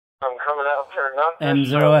I'm coming out there, not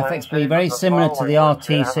M0FXB, very similar to the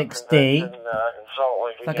RT6D.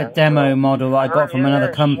 It's like a demo model that I got from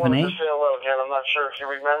another company. I'm not sure if you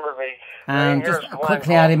remember me. And just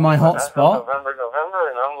quickly added my hotspot. November,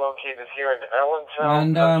 and I'm located here in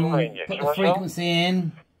Allentown, Pennsylvania. Put the frequency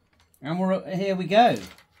in, and here we go.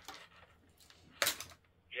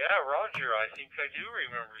 Yeah, Roger, I think I do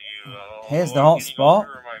remember you. Here's the hotspot.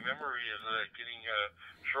 My memory is getting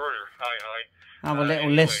shorter. Hi. Have a little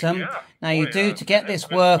listen. Yeah. Now you do, to get this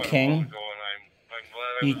working,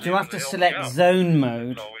 you do have to select zone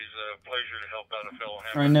mode. It's always a pleasure to help out a fellow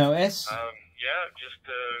hammer. I notice. Yeah, just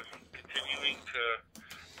continuing to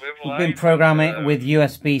live life. We've been programming it with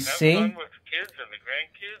USB-C. Have fun with the kids and the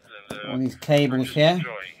grandkids and all these cables here.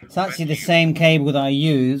 It's actually the same cable that I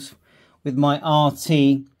use with my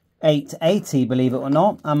RT880, believe it or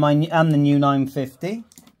not, and the new 950.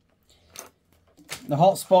 The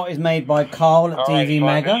hotspot is made by Carl at DV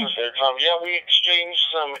Mega. Yeah, we exchanged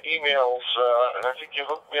some emails, and I think you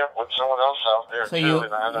hooked me up with someone else out there too.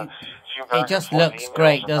 It just looks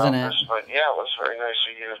great, doesn't it? But yeah, it was very nice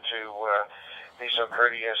of you to be so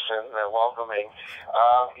courteous and welcoming.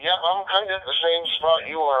 Yeah, I'm kind of at the same spot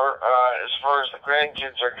you are as far as the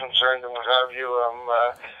grandkids are concerned and what have you.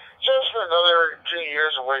 I'm just another 2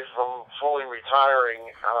 years away from fully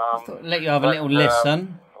retiring. Let you have a little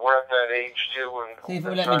listen. We're at that age too. See if it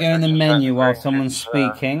will let me go in the menu while someone's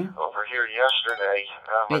speaking. Over here yesterday.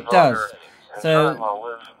 It does. So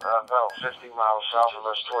live about 50 miles south of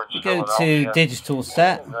us towards you go to digital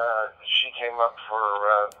set. She came up for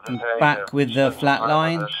the day back with the flat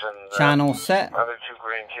line. Channel set. Other two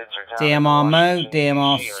grandkids are down DMR mode.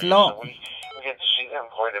 DMR slot. So we get to see them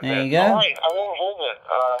quite a bit. There you go. All right, I won't hold it.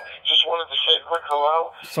 Just wanted to say a quick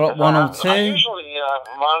hello. Slot 102. I usually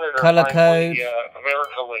monitor color code.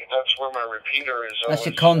 America Link. That's where my repeater is. That's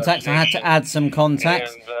your contacts. I had to add some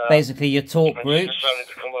contacts. And, basically your talk groups. I decided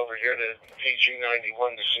to come over here to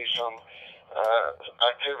PG91 to see some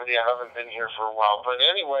activity. I haven't been here for a while. But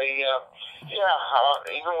anyway,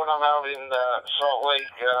 even when I'm out in Salt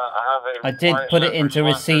Lake, I did put it into a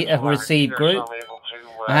receive group.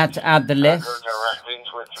 I had to add the list.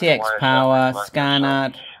 TX Power, scan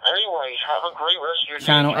ad. Anyway, have a great rest of your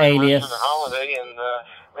channel day. alias. The holiday, and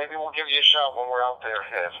maybe we'll give you a shout when we're out there.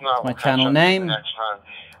 If not, my channel name. Next time.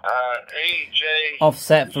 AJ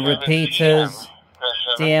offset for repeaters.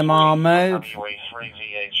 DMR mode. It's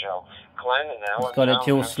got a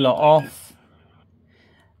dual slot off.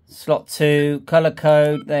 Slot 2, color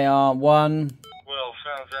code, they are 1. Well,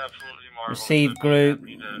 sounds absolutely marvelous. Receive group,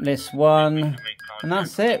 list 1. And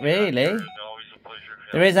that's it, really.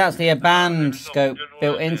 There is actually a band scope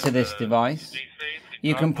built into this device.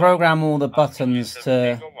 You can program all the buttons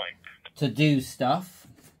to do stuff.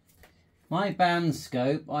 My band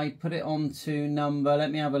scope, I put it onto number,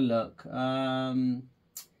 let me have a look.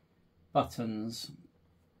 Buttons.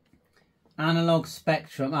 Analog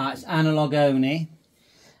spectrum, it's analog only.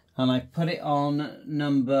 And I put it on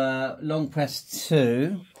number long press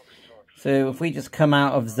 2. So if we just come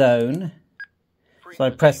out of zone, so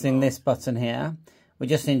I'm pressing this button here, we're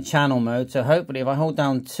just in channel mode. So hopefully if I hold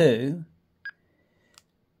down 2,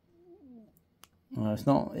 well, it's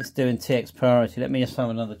not, it's doing TX priority. Let me just have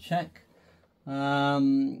another check.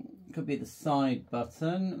 Could be the side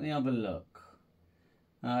button. Let me have a look.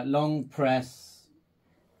 Long press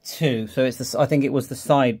 2. So it's the, I think it was the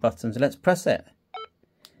side button. So let's press it.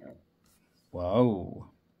 Whoa.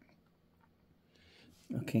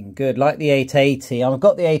 Looking good. Like the 880. I've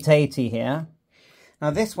got the 880 here.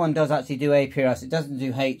 Now this one does actually do Aprs. It doesn't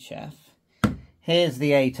do HF. Here's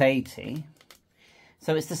the 880.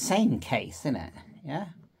 So it's the same case, isn't it? Yeah.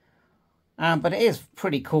 But it is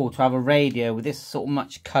pretty cool to have a radio with this sort of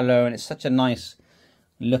much colour, and it's such a nice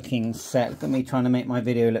looking set. Look at me trying to make my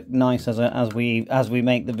video look nice as we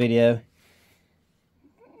make the video.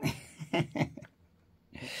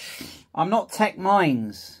 I'm not Tech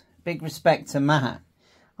Minds. Big respect to Matt.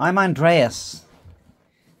 I'm Andreas.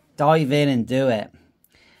 Dive in and do it.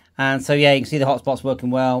 And so yeah, you can see the hotspot's working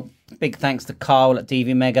well. Big thanks to Carl at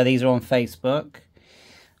DV Mega. These are on Facebook.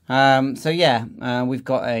 So yeah, we've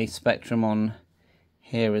got a Spectrum on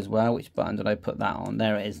here as well. Which button did I put that on?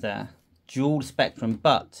 There it is there. Dual Spectrum.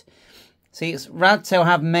 But, see, Radtel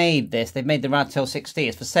have made this. They've made the Radtel 6D.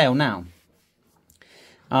 It's for sale now.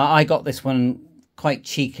 I got this one quite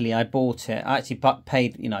cheekily. I bought it. I actually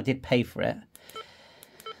paid, you know, I did pay for it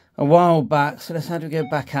a while back. So let's, how do we go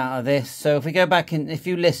back out of this? So if we go back in, if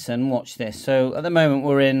you listen, watch this. So at the moment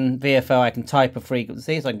we're in VFO. I can type a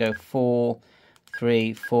frequency. So I can go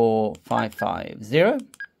 43455 0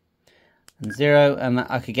 and 0, and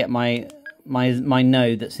I could get my my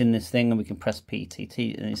node that's in this thing, and we can press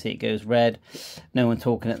PTT, and you see it goes red. No one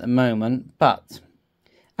talking at the moment, but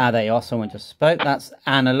there you are. Someone just spoke. That's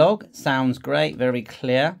Analogue. Sounds great, very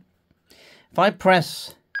clear. If I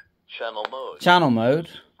press channel mode,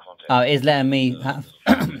 it is letting me have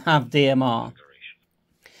have DMR.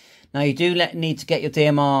 Now you do need to get your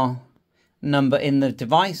DMR number in the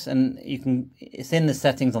device, and it's in the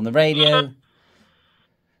settings on the radio.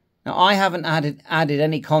 Now I haven't added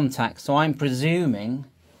any contacts, so I'm presuming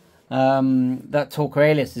that Talker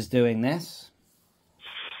Alias is doing this.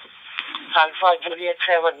 Alpha Juliet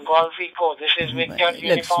 7 Golf Eco. This is Victor. It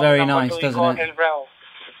looks very nice, doesn't it?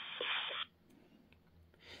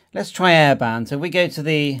 Let's try airband. So if we go to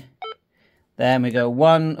there and we go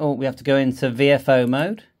we have to go into VFO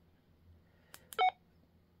mode.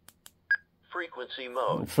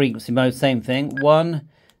 Frequency mode, same thing.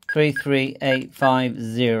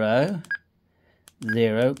 133850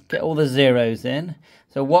 0. Get all the zeros in.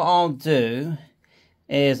 So what I'll do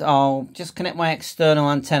is I'll just connect my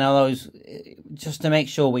external antenna, just to make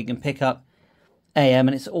sure we can pick up AM,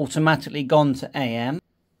 and it's automatically gone to AM.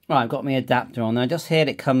 Right, I've got my adapter on there. I just heard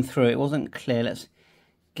it come through. It wasn't clear. Let's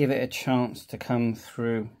give it a chance to come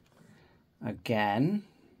through again.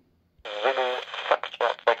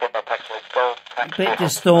 A bit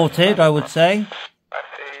distorted, I would say.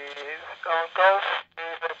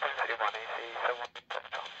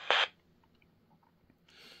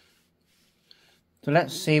 So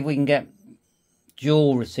let's see if we can get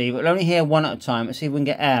dual receiver. We'll only hear one at a time. Let's see if we can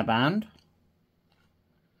get airband.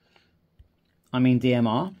 I mean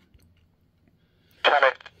DMR.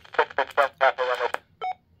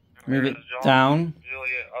 Move it down.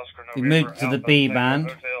 We move to the B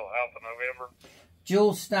band.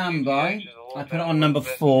 Dual standby. I put it on number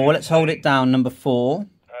 4. Let's hold it down, number 4. Here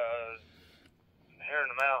in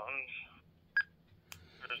the mountains,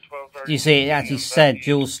 You see, it actually said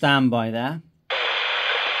dual standby there.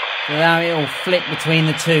 So now it will flick between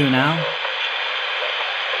the two now.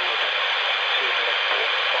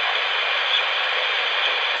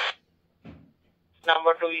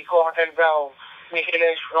 Number 2 Eco Hotel Bravo.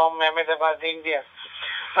 Nikhilesh from Ahmedabad, India.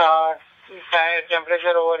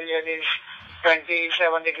 Temperature over here is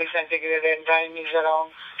 27 degrees centigrade and time is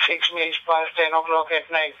around 6 minutes past 10 o'clock at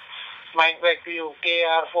night. Mic back to you,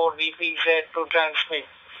 KR4DPZ to transmit.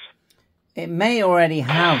 It may already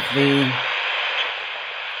have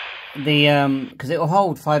because it will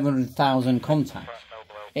hold 500,000 contacts.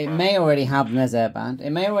 It may already have them as airband.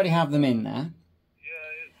 It may already have them in there.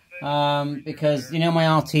 Because, you know, my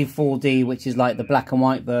RT4D, which is like the black and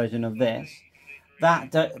white version of this,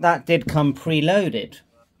 that did come preloaded.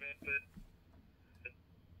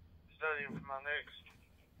 Studying for my next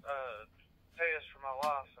test for my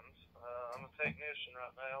license. I'm a technician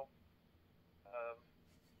right now.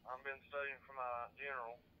 I've been studying for my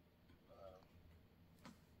general.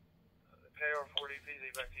 KR4DPZ,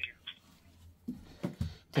 back to you.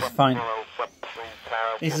 Just fine.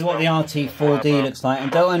 This is what the RT4D looks like, and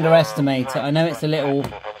don't underestimate it. I know it's a little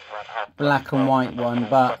black and white one,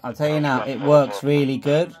 but I'll tell you now, it works really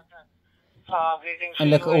good. And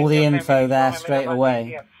look at all the info there straight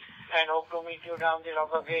away. And hope to meet you down the road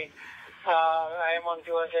again. I am on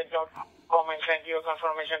QSA.com and send you a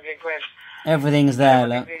confirmation request. Everything's there,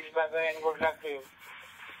 look. Bye-bye and good luck to you.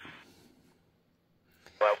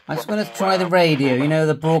 I'm just going to try the radio, you know,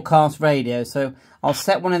 the broadcast radio. So I'll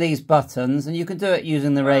set one of these buttons, and you can do it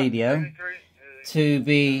using the radio to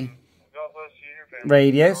be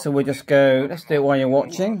radio. So we'll just go, let's do it while you're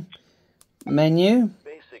watching. Menu,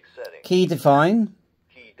 key define,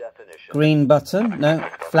 green button, no,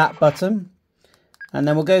 flat button. And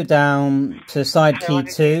then we'll go down to side key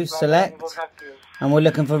 2, select, and we're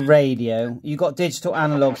looking for radio. You've got digital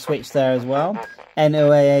analog switch there as well.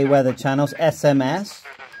 NOAA weather channels, SMS.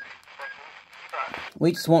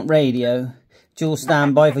 We just want radio. Dual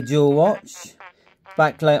standby for dual watch.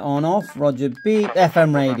 Backlight on off. Roger beep.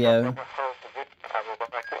 FM radio.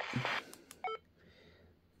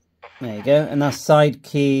 There you go. And that's side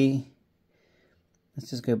key. Let's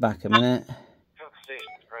just go back a minute.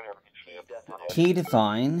 Key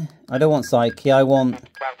define. I don't want side key. I want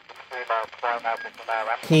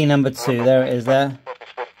key number 2. There it is there.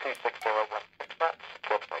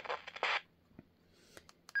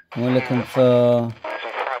 And we're looking for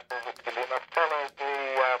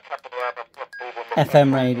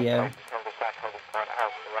FM radio.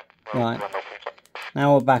 Right.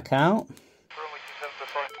 Now we're back out.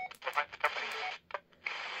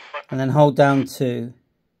 And then hold down 2.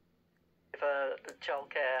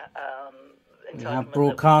 We have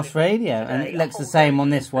broadcast radio, and it looks the same on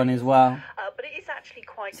this one as well.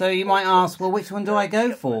 So you might ask, well, which one do I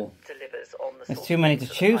go for? There's too many to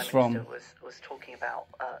choose from. Was talking about,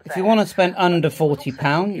 if you want to spend under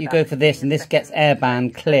 £40, you go for this, and this gets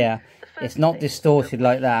airband clear. It's not distorted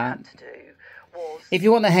like that. If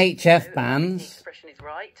you want the HF bands,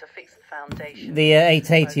 the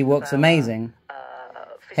 880 works amazing.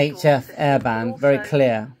 HF airband, very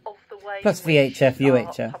clear. Plus VHF,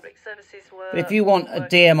 UHF. But if you want a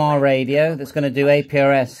DMR radio that's going to do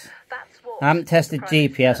APRS, I haven't tested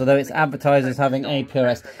GPS, although it's advertised as having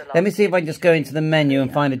APRS. Let me see if I can just go into the menu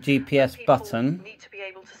and find a GPS button.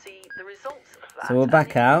 So we'll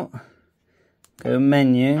back out. Go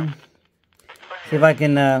menu. See if I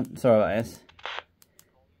can, sorry about this.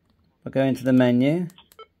 I'll go into the menu.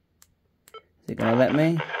 Is it going to let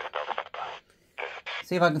me?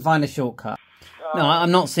 See if I can find a shortcut. No, I'm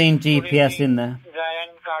not seeing GPS in there.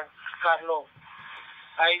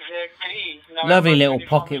 Lovely little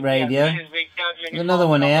pocket radio. There's another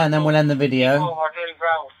one here, and then we'll end the video.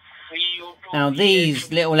 Now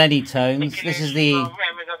these little Eddie tones, this is the...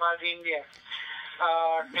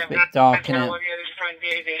 It's a bit dark, isn't it?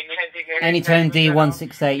 Anytone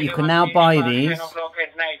D168. You can now buy these.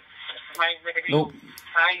 Look.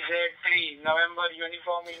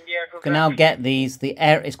 You can now get these.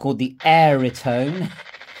 It's called the Aeritone.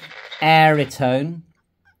 Aeritone.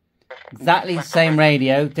 Exactly the same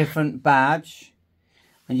radio, different badge,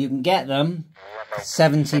 and you can get them for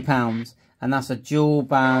 £70, and that's a dual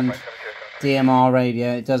band DMR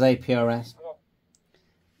radio. It does APRS.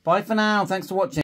 Bye for now. Thanks for watching.